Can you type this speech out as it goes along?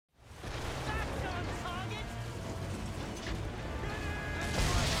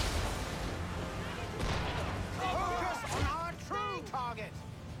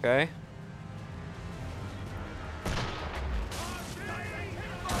Okay.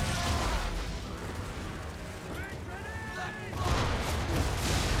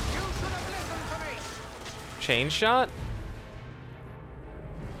 Chain shot?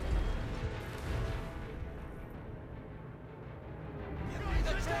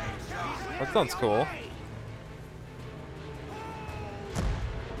 That sounds cool.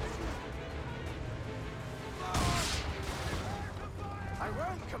 I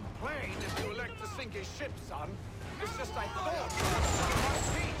won't complain if you elect to sink his ship, son. It's just I thought.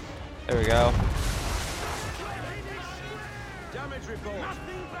 There we go. Damage report.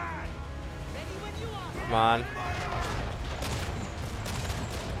 Nothing bad. Come on.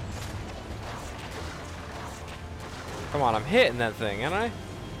 Come on, I'm hitting that thing, ain't I?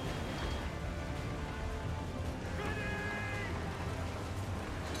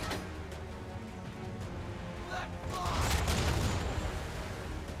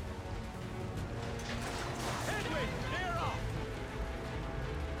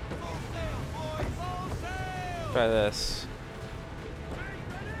 Try this.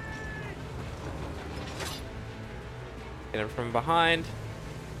 Get him from behind.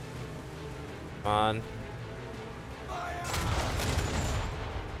 Come on.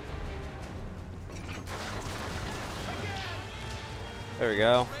 There we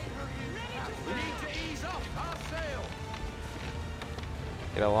go.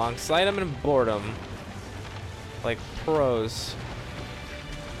 Get alongside him and board him. Like pros.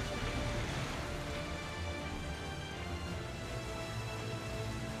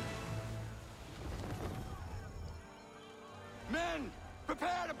 Men,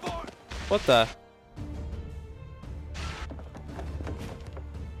 prepare to board. What the?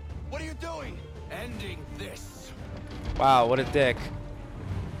 What are you doing? Ending this. Wow, what a dick.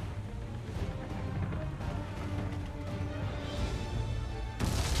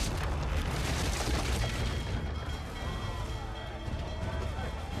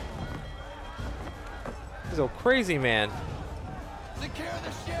 He's a crazy man. Secure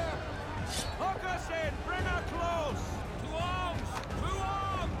the ship. Hook us in. Bring her close. To arms. To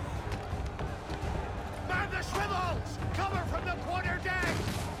arms. Man the swivels. Cover from the quarter deck.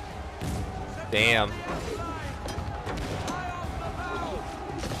 Damn.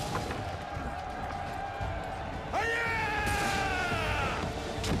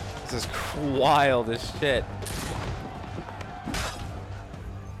 This is wild as shit.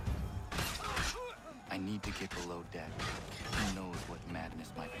 I need to get below deck. Who knows what madness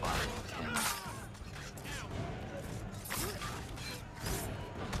my father intends?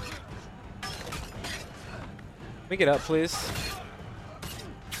 Can we get up, please?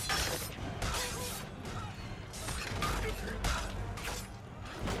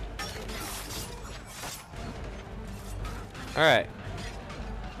 All right.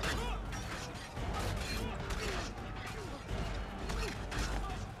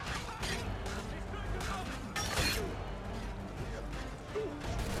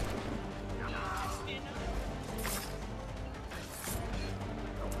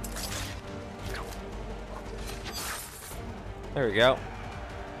 There we go.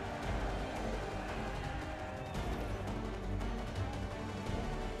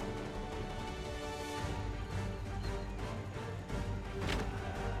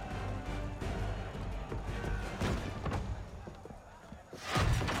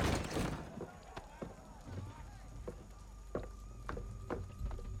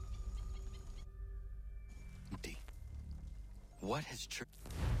 What has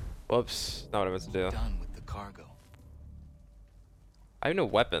Whoops, not what I meant to do. done with the cargo? I have no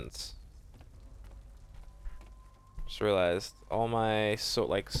weapons. Just realized all my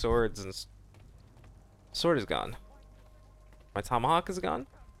swords and sword is gone. My tomahawk is gone.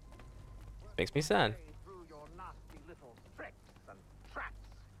 Makes me sad. Through your nasty little tricks and traps.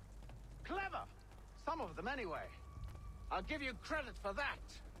 Clever. Some of them anyway. I'll give you credit for that.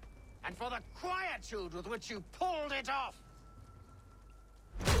 And for the quietude with which you pulled it off.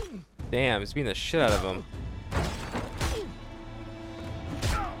 Damn, he's beating the shit out of him.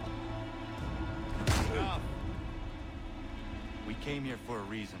 We came here for a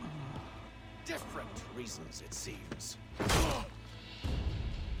reason. Different reasons, it seems.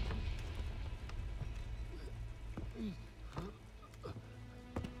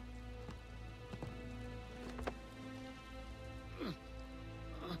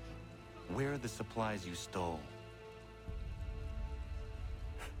 Where are the supplies you stole?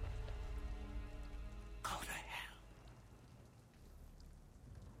 Go to hell.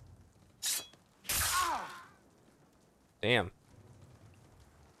 Damn.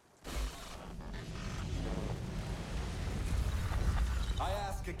 I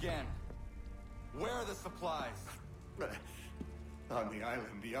ask again. again. Where are the supplies? On the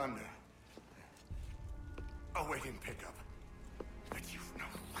island yonder. Awaiting pickup. But you've no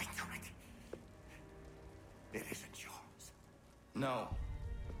right to it. It isn't yours. No,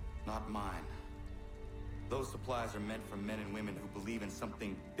 not mine. Those supplies are meant for men and women who believe in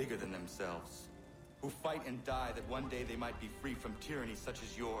something bigger than themselves. Who fight and die that one day they might be free from tyranny such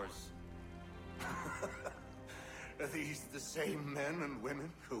as yours. Are these the same men and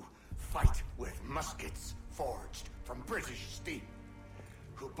women who fight with muskets forged from British steel?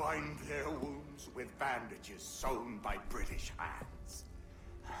 Who bind their wounds with bandages sewn by British hands?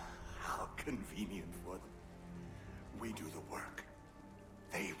 How convenient for them. We do the work.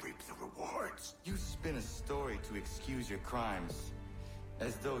 They reap the rewards. You spin a story to excuse your crimes,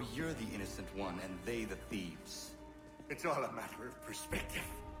 as though you're the innocent one and they the thieves. It's all a matter of perspective.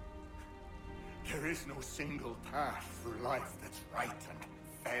 There is no single path through life that's right and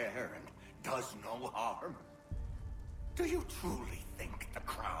fair and does no harm. Do you truly think the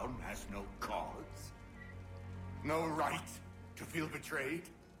Crown has no cause? No right to feel betrayed?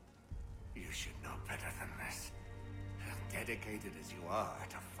 You should know better than this. Dedicated as you are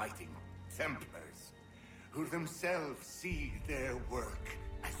to fighting Templars, who themselves see their work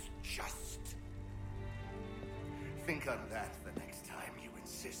as just. Think on that the next time you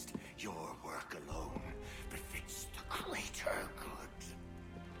insist your work alone befits the greater good.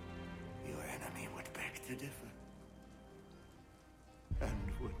 Your enemy would beg to differ,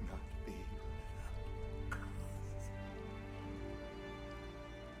 and would not be without cause.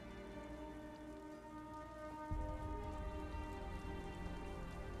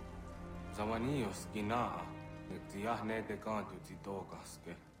 Zawanios ginaha, nagtiyahne de kantu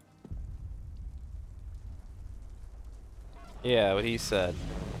titokaske. Yeah, what he said.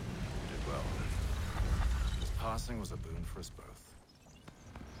 Did well. His passing was a boon for us both.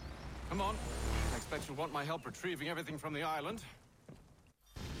 Come on. I expect you'll want my help retrieving everything from the island.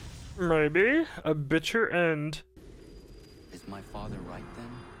 Maybe a bitter end. Is my father right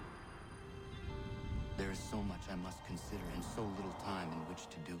then? There is so much I must consider and so little time in which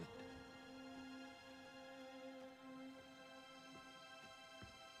to do it.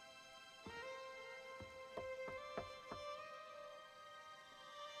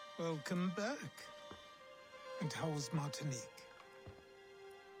 Welcome back. And how was Martinique?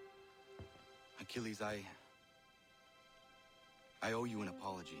 Achilles, I owe you an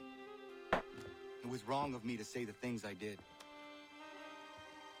apology. It was wrong of me to say the things I did.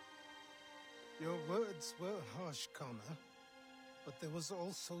 Your words were harsh, Connor, but there was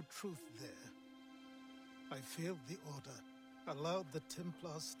also truth there. I failed the Order, allowed the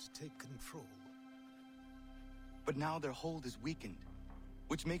Templars to take control. But now their hold is weakened,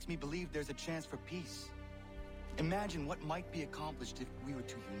 which makes me believe there's a chance for peace. Imagine what might be accomplished if we were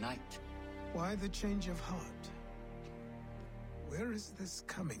to unite. Why the change of heart? Where is this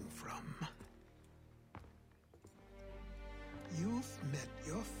coming from? You've met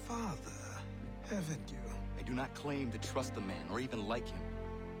your father, haven't you? I do not claim to trust the man or even like him.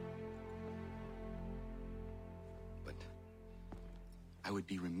 But I would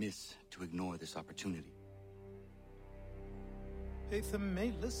be remiss to ignore this opportunity. Hatham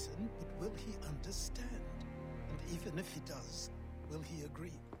may listen, but will he understand? And even if he does, will he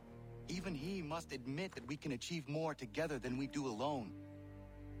agree? Even he must admit that we can achieve more together than we do alone.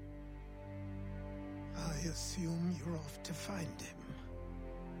 I assume you're off to find him.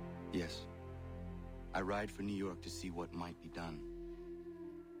 Yes. I ride for New York to see what might be done.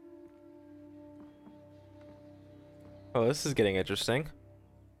 Oh, this is getting interesting.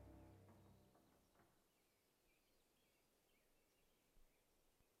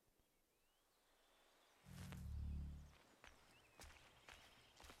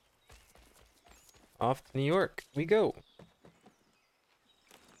 Off to New York we go.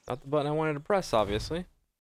 Not the button I wanted to press, obviously.